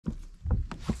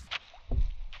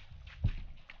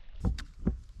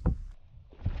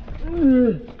Oh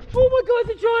my god,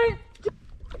 it's a giant!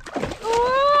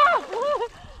 Oh,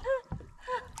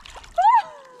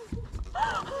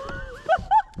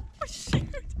 shoot.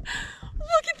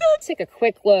 Look at that. Let's take a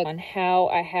quick look on how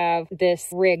I have this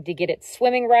rigged to get it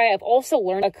swimming right. I've also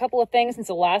learned a couple of things since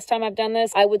the last time I've done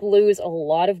this. I would lose a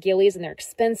lot of gillies and they're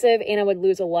expensive, and I would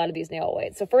lose a lot of these nail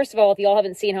weights. So first of all, if y'all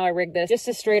haven't seen how I rigged this, just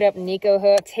a straight up Nico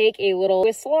hook, take a little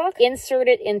twist lock, insert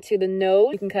it into the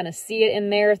nose. You can kind of see it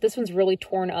in there. This one's really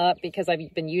torn up because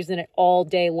I've been using it all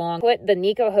day long. Put the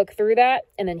Nico hook through that,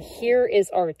 and then here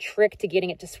is our trick to getting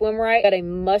it to swim right. Got a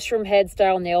mushroom head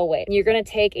style nail weight. You're going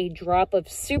to take a drop of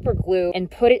super glue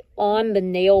and put it on the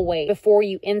nail weight before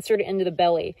you insert it into the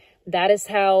belly. That is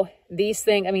how these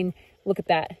things, I mean, look at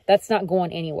that. That's not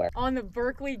going anywhere. On the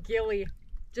Berkeley Gilly,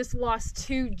 just lost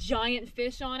 2 giant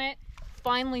fish on it.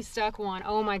 Finally stuck one.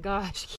 Oh my gosh.